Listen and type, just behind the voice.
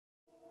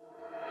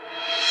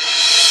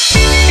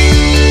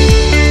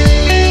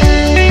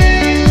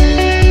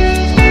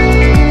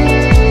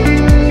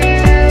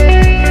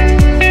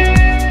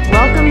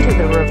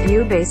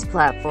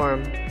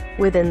platform.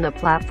 Within the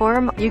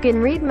platform, you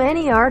can read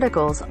many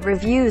articles,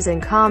 reviews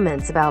and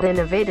comments about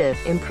innovative,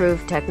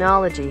 improved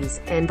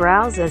technologies, and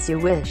browse as you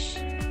wish.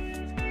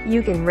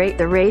 You can rate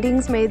the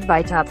ratings made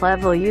by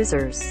top-level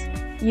users.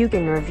 You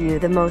can review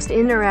the most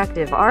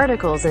interactive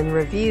articles and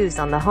reviews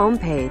on the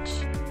homepage.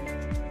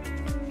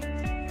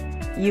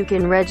 You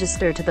can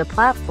register to the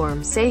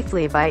platform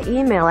safely by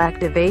email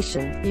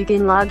activation. You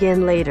can log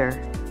in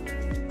later.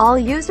 All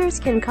users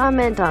can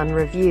comment on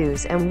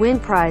reviews and win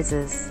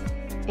prizes.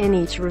 In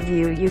each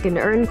review you can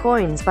earn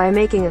coins by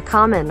making a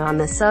comment on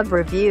the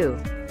sub-review.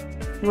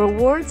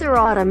 Rewards are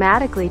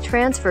automatically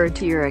transferred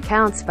to your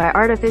accounts by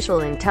artificial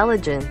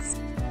intelligence.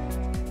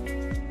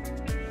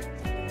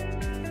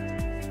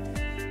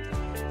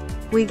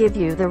 We give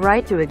you the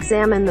right to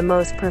examine the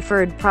most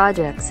preferred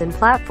projects and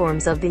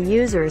platforms of the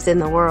users in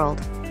the world.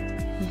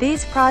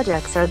 These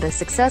projects are the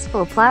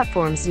successful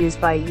platforms used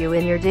by you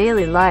in your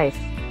daily life.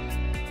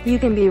 You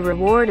can be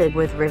rewarded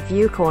with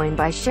Review Coin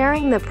by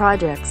sharing the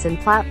projects and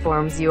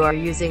platforms you are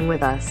using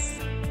with us.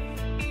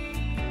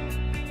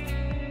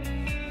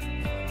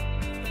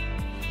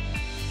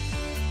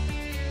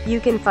 You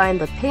can find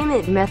the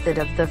payment method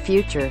of the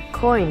future,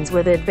 coins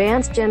with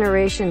advanced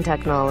generation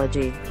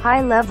technology,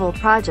 high-level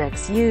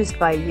projects used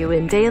by you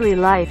in daily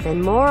life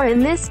and more in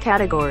this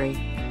category.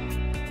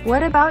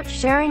 What about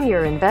sharing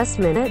your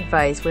investment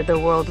advice with the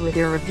world with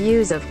your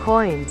reviews of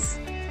coins?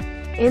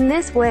 In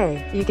this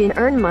way, you can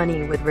earn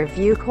money with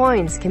review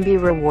coins can be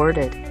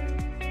rewarded.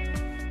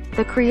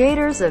 The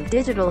creators of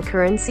digital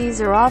currencies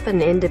are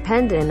often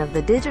independent of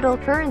the digital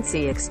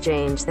currency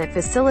exchange that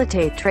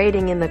facilitate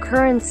trading in the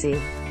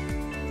currency.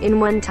 In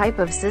one type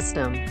of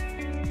system,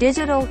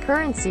 digital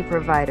currency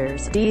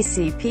providers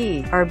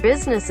 (DCP) are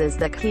businesses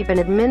that keep and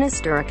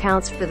administer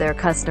accounts for their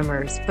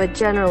customers, but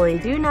generally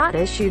do not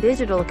issue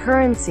digital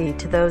currency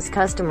to those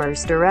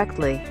customers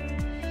directly.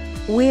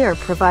 We are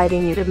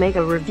providing you to make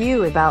a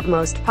review about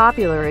most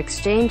popular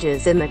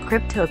exchanges in the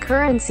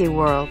cryptocurrency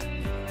world.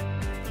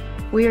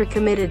 We are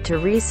committed to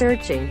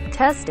researching,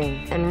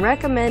 testing, and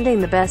recommending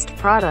the best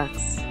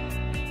products.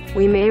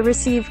 We may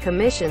receive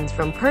commissions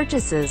from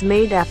purchases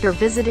made after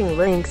visiting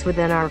links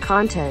within our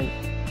content.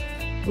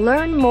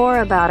 Learn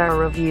more about our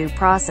review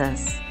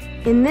process.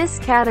 In this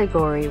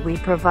category we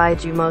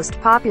provide you most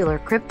popular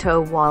crypto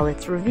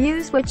wallets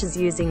reviews which is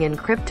using in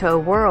crypto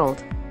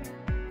world.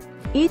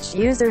 Each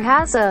user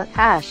has a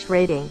hash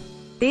rating.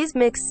 These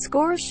mixed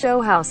scores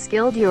show how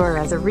skilled you are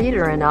as a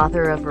reader and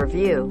author of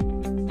review.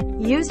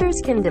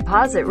 Users can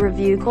deposit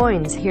review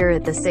coins here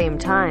at the same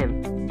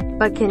time,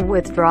 but can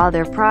withdraw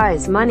their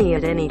prize money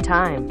at any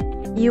time.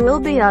 You will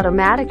be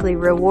automatically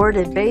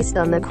rewarded based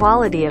on the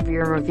quality of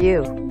your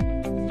review.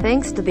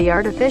 Thanks to the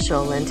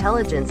artificial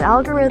intelligence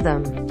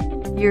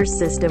algorithm, your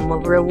system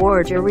will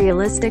reward your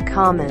realistic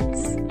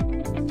comments.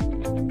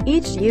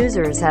 Each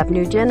users have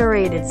new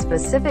generated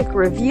specific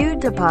review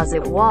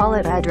deposit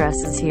wallet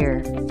addresses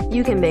here.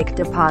 You can make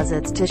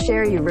deposits to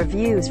share your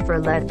reviews for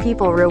let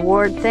people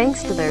reward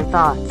thanks to their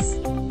thoughts.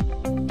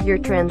 Your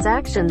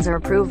transactions are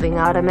approving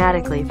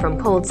automatically from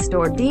cold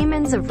store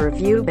daemons of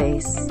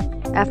Reviewbase.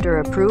 After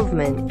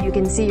approvement, you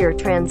can see your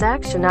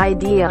transaction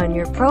ID on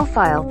your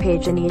profile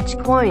page and each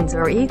coins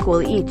or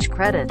equal each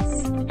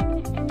credits.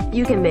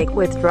 You can make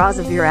withdrawals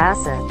of your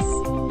assets.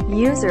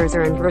 Users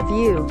earn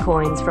review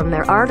coins from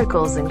their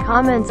articles and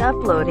comments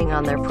uploading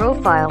on their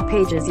profile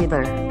pages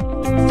either.